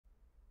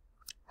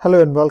Hello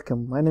and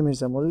welcome. My name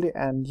is Amulya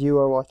and you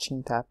are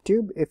watching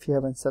TapTube. If you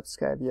haven't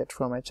subscribed yet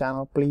for my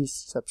channel, please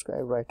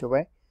subscribe right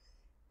away.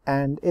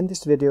 And in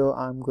this video,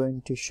 I'm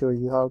going to show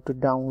you how to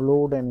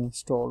download and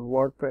install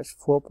WordPress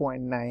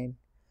 4.9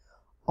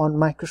 on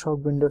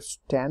Microsoft Windows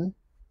 10.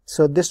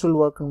 So this will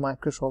work on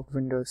Microsoft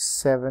Windows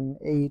 7,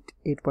 8,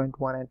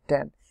 8.1 and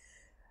 10.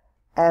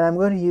 And I'm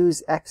going to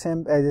use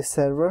Xampp as a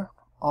server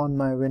on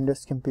my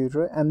Windows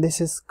computer, and this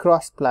is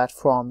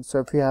cross-platform. So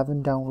if you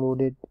haven't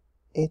downloaded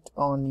it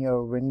on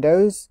your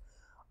Windows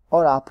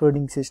or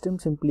operating system,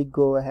 simply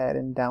go ahead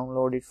and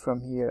download it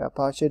from here,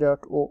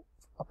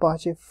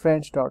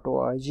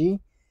 apachefriends.org,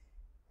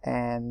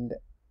 and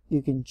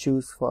you can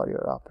choose for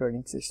your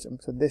operating system.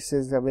 So this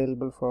is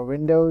available for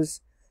Windows,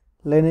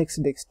 Linux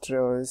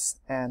distros,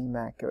 and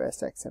Mac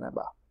OS X and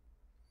above.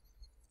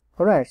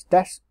 Alright,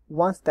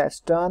 once that's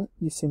done,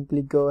 you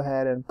simply go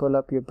ahead and pull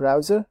up your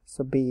browser.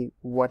 So be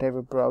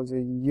whatever browser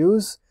you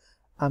use.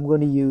 I'm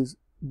going to use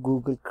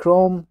Google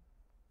Chrome,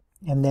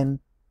 and then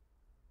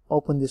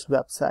open this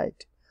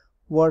website,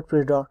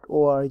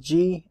 wordpress.org,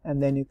 and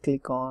then you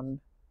click on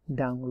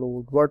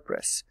download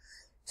WordPress.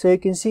 So you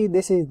can see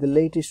this is the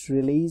latest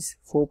release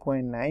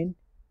 4.9,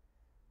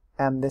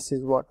 and this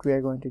is what we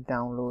are going to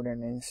download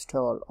and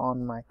install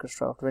on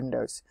Microsoft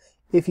Windows.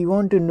 If you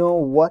want to know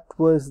what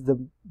was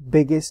the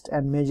biggest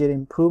and major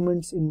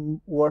improvements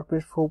in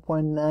WordPress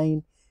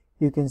 4.9,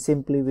 you can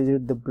simply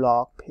visit the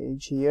blog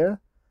page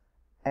here.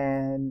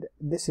 And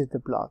this is the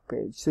blog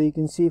page. So you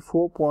can see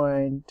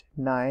 4.9,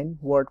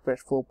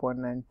 WordPress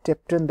 4.9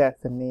 Tipton,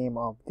 that's the name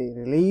of the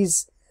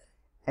release.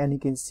 And you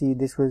can see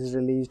this was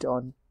released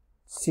on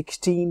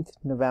 16th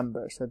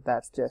November. So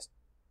that's just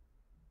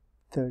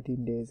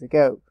 13 days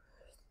ago.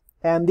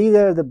 And these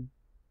are the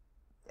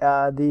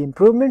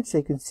improvements.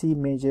 You can see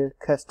major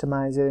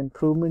customizer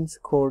improvements,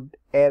 code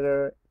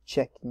error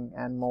checking,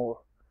 and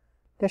more.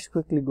 Let's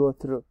quickly go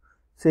through.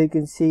 So you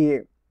can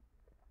see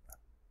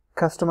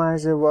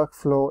customizer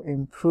workflow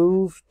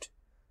improved,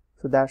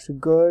 so that's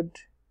good.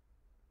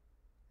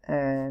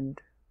 And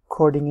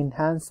coding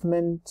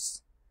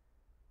enhancements,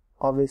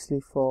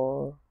 obviously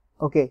for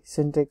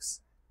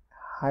syntax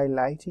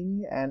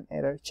highlighting and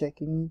error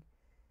checking,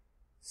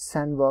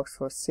 sandbox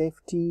for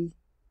safety,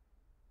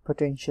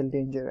 potential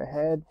danger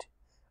ahead.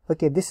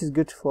 This is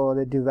good for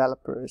the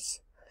developers.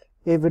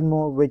 Even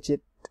more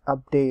widget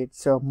updates,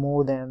 so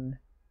more than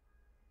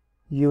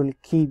you'll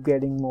keep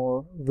getting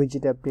more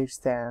widget updates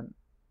than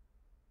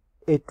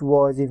it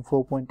was in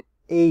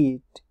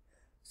 4.8,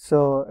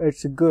 so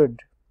it's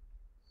good.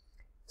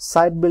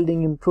 Site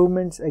building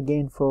improvements,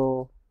 again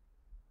for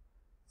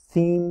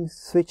theme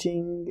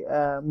switching,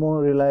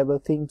 more reliable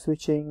theme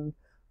switching,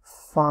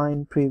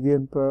 fine preview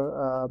and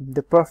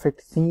the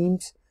perfect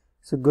themes,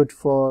 so good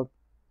for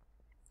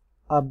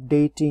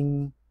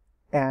updating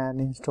and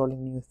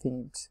installing new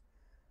themes.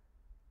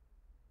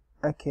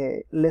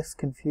 Less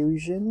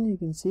confusion, you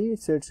can see,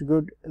 so it's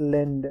good.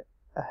 Lend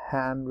a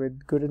hand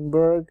with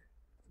Gutenberg,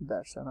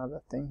 that's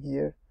another thing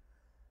here.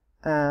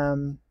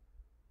 Developer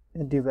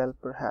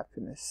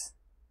happiness.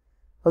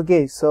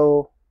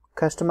 So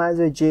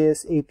customizer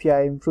JS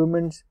API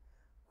improvements,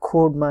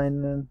 code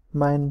mirror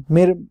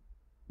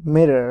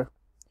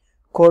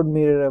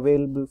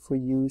available for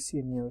use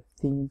in your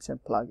themes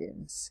and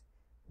plugins.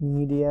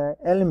 Media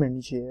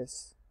element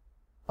JS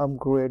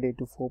upgraded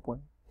to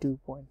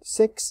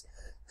 4.2.6.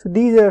 so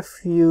these are a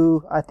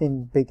few, I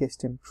think,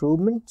 biggest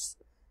improvements,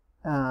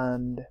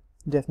 and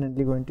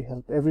definitely going to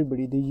help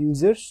everybody, the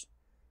users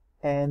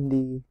and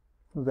the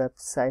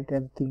website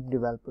and theme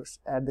developers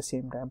at the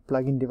same time,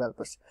 plugin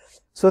developers.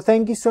 So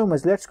thank you so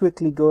much. Let's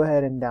quickly go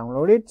ahead and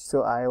download it.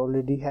 So I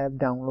already have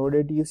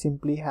downloaded. You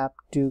simply have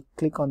to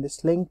click on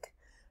this link,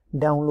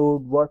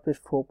 download WordPress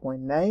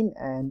 4.9,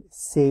 and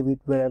save it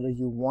wherever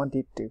you want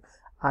it to.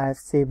 I have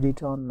saved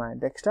it on my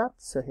desktop,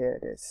 so here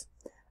it is.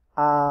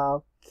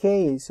 So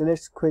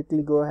let's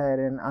quickly go ahead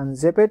and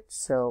unzip it.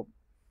 So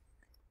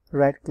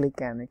right click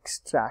and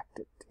extract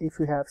it. If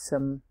you have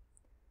some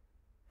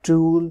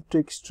tool to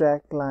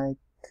extract, like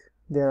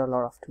there are a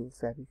lot of tools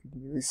that you could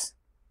use,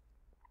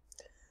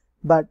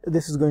 but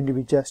this is going to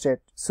be just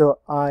it. So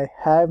I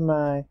have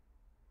my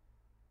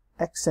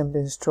Xampp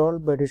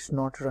installed, but it's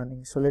not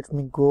running. So let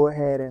me go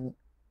ahead and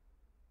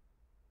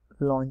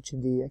launch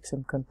the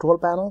Xampp control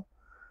panel,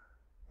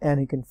 and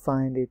you can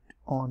find it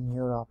on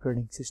your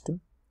operating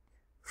system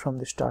from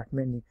the start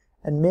menu.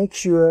 And make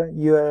sure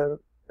you are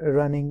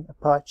running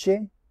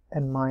Apache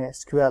and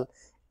MySQL.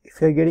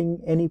 If you're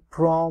getting any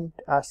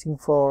prompt asking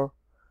for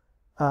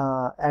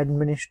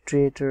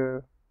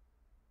administrator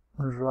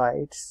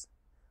rights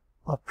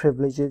or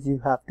privileges, you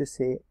have to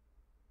say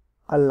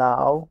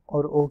allow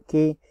or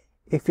okay.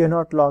 If you're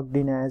not logged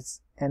in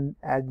as an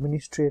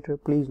administrator,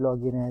 please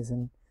log in as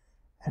an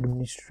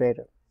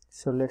administrator.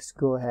 So let's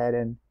go ahead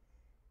and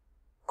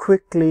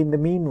quickly, in the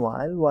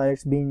meanwhile, while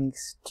it's being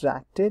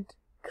extracted,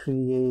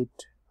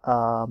 create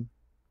a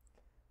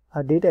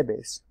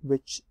database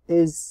which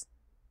is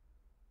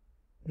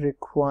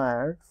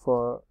required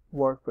for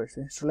WordPress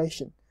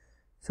installation.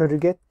 So to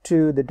get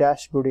to the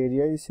dashboard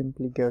area, you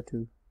simply go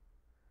to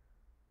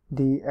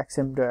the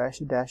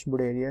Xampp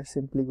dashboard area,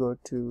 simply go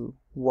to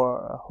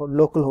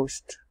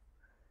localhost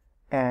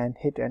and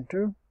hit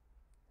enter,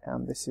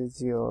 and this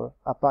is your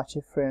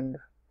Apache friend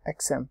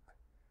Xampp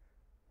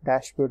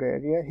dashboard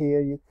area.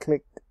 Here you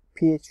click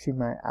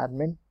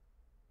phpMyAdmin.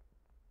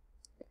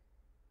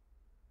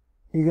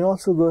 You can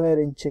also go ahead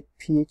and check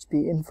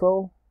PHP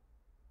info.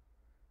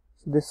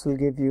 So this will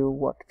give you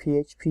what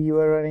PHP you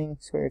are running.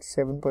 So it's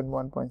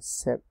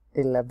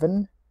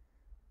 7.1.11,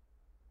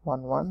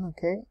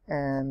 okay,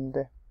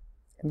 and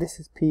this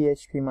is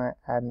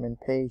phpMyAdmin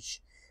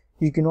page.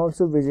 You can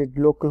also visit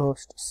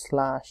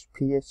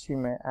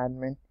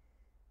localhost/phpMyAdmin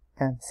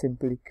and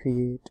simply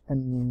create a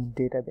new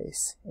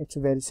database. It's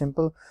very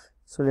simple.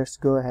 So let's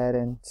go ahead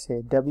and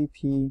say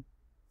WP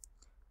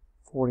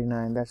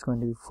 49, that's going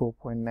to be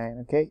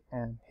 4.9, okay,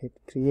 and hit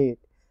create.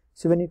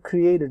 So when you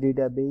create a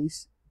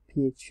database,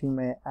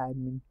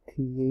 phpMyAdmin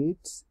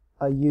creates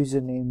a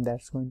username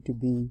that's going to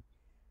be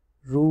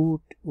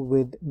root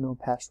with no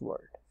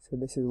password. So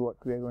this is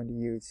what we are going to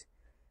use.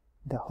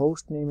 The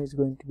host name is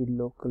going to be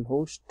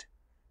localhost,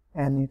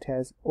 and it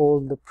has all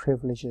the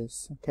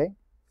privileges, okay.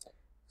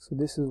 So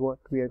this is what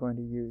we are going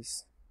to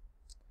use.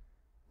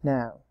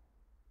 Now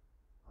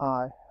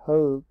I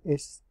hope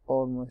it's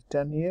almost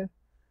done here.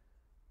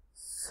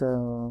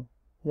 So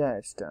yeah,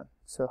 it's done.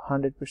 So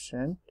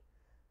 100%,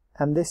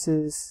 and this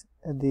is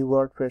the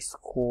WordPress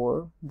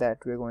core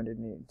that we're going to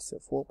need. So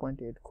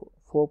 4.8 core,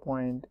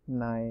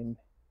 4.9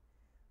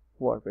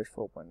 WordPress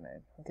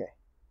 4.9. okay.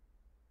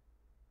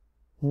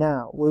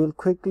 Now we will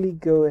quickly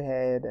go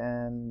ahead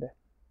and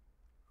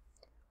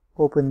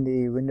open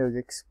the Windows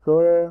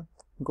Explorer,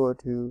 go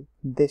to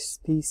this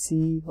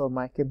PC or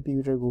my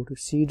computer, go to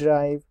C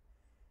drive,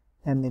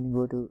 and then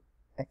go to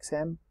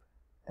Xampp,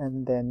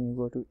 and then you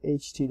go to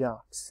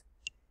htdocs.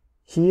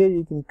 Here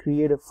you can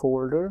create a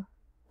folder,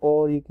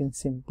 or you can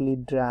simply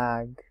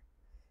drag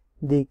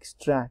the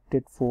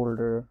extracted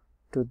folder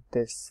to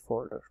this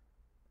folder.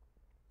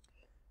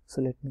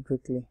 So let me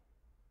quickly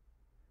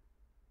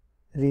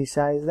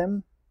resize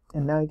them,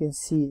 and now you can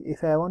see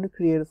if I want to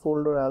create a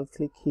folder, I'll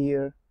click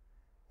here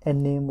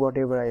and name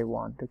whatever I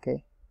want,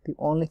 okay. The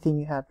only thing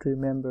you have to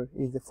remember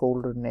is the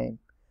folder name.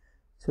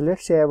 So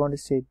let's say I want to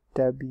say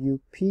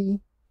WP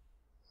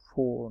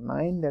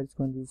 4.9, that's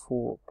going to be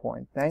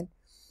 4.9,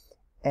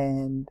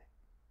 and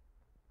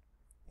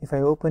if I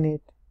open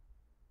it,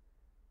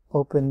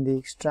 open the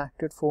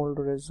extracted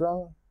folder as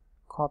well,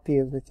 copy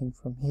everything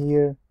from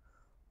here,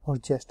 or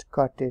just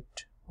cut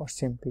it, or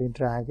simply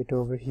drag it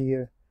over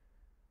here,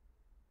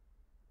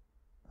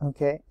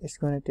 okay. It's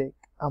going to take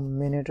a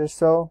minute or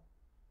so.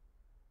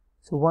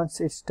 So once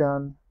it's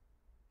done,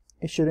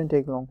 it shouldn't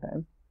take a long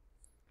time.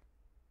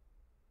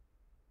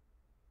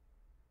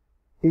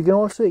 You can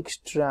also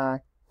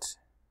extract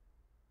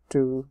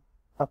to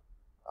a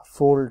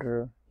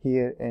folder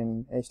here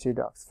in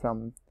htdocs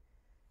from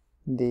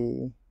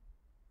the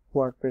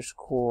WordPress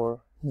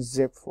core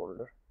zip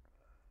folder.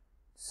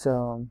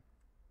 So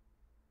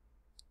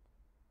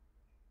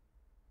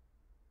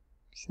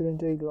shouldn't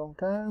take a long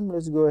time.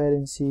 Let's go ahead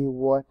and see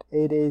what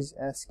it is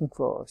asking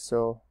for.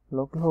 So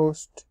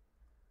localhost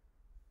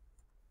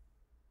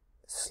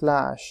 /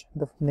 the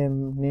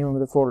name of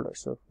the folder,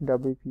 so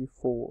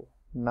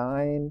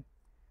WP49,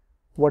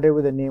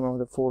 whatever the name of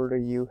the folder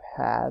you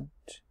had.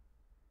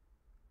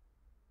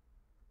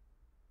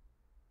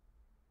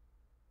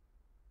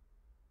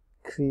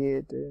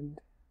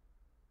 Created.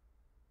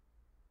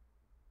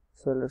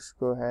 So let's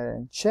go ahead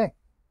and check.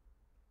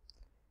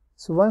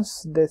 So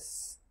once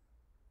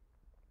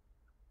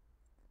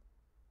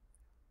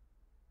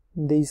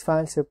these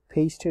files are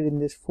pasted in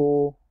this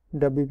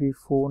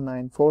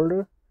WP49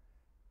 folder,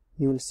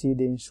 you will see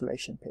the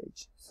installation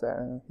page.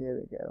 So here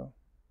we go.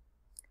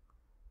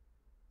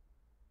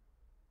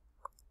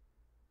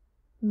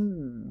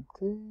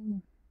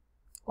 Okay,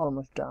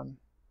 almost done.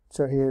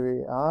 So here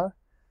we are.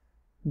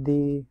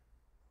 The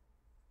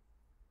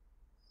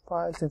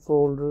files and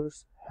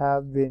folders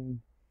have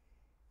been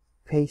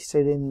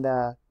pasted in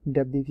the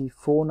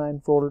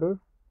WP49 folder,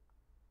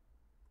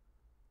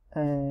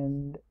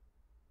 and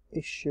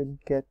it should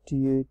get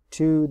you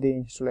to the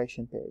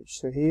installation page.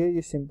 So here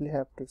you simply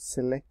have to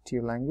select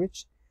your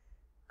language,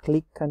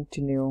 click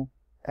continue,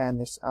 and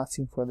it's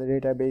asking for the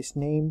database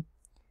name,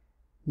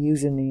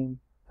 username,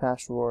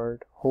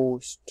 password,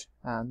 host,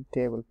 and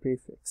table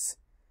prefix.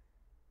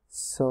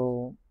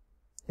 So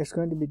it's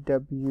going to be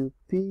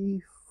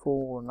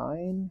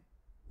WP49.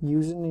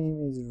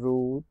 Username is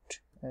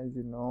root, as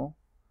you know.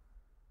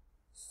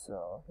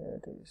 So here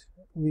it is.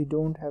 We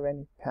don't have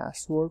any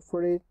password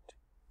for it.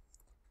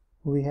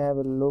 We have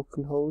a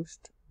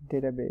localhost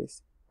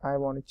database. I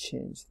want to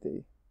change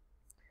the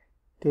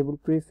table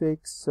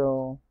prefix,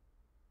 so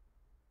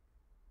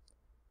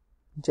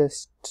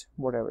just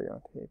whatever you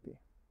want to AP.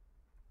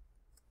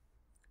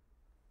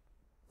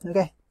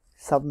 Okay,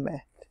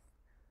 submit.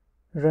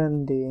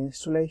 Run the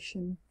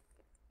installation,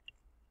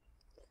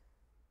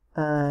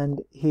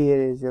 and here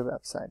is your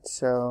website.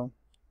 So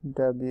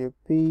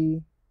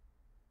WP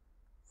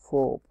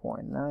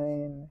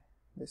 4.9,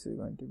 this is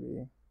going to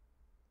be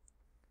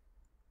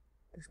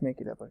Let's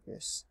make it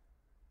uppercase.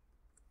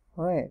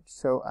 Alright,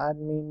 so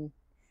admin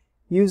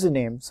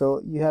username.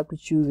 So you have to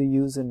choose a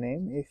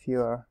username if you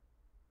are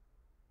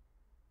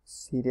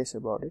serious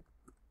about it.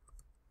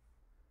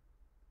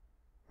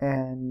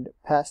 And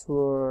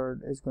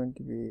password is going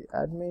to be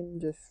admin,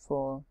 just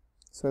so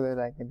that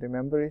I can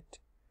remember it.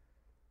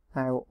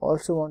 I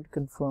also want to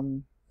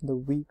confirm the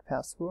weak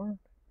password,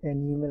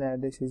 and email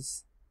address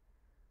is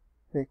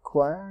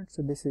required,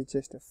 so this is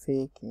just a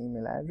fake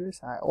email address.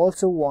 I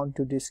also want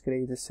to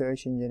discourage the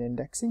search engine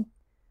indexing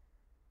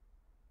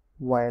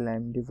while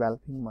I'm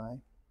developing my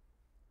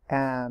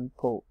and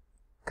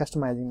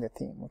customizing the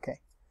theme. Okay,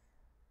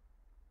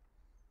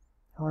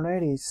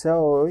 alrighty,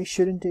 so it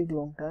shouldn't take a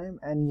long time,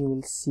 and you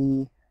will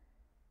see.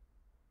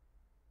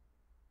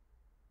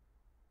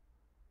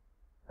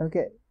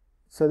 Okay,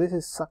 so this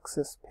is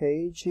success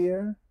page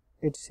here.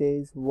 It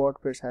says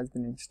WordPress has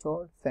been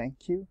installed.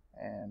 Thank you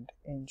and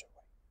enjoy.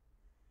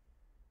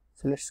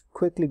 So let's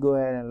quickly go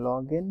ahead and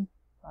log in.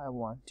 I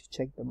want to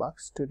check the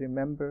box to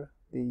remember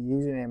the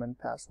username and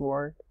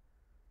password.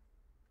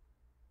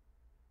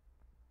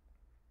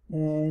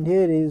 And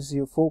here is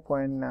your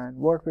 4.9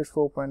 WordPress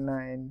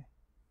 4.9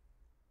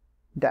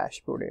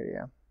 dashboard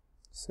area.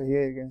 So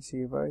here you can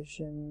see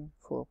version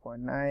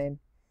 4.9,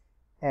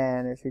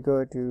 and if you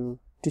go to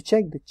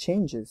check the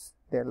changes,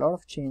 there are a lot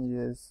of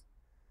changes,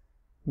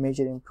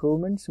 major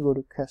improvements. Go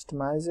to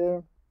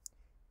customizer.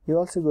 You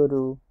also go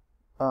to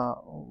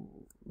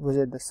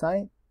visit the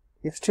site.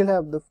 You still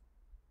have the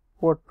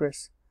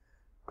WordPress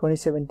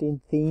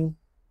 2017 theme.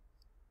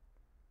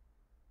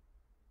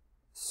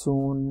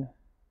 Soon,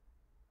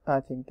 I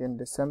think in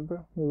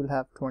December, we will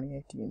have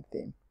 2018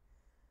 theme.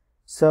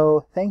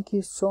 So thank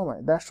you so much.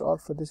 That's all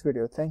for this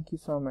video. Thank you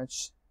so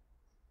much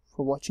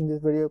for watching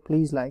this video.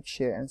 Please like,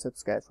 share and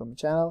subscribe for my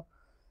channel,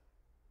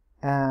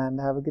 and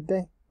have a good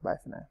day. Bye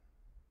for now.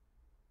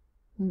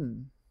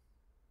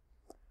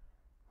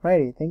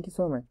 Righty, thank you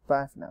so much.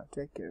 Bye for now.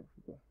 Take care.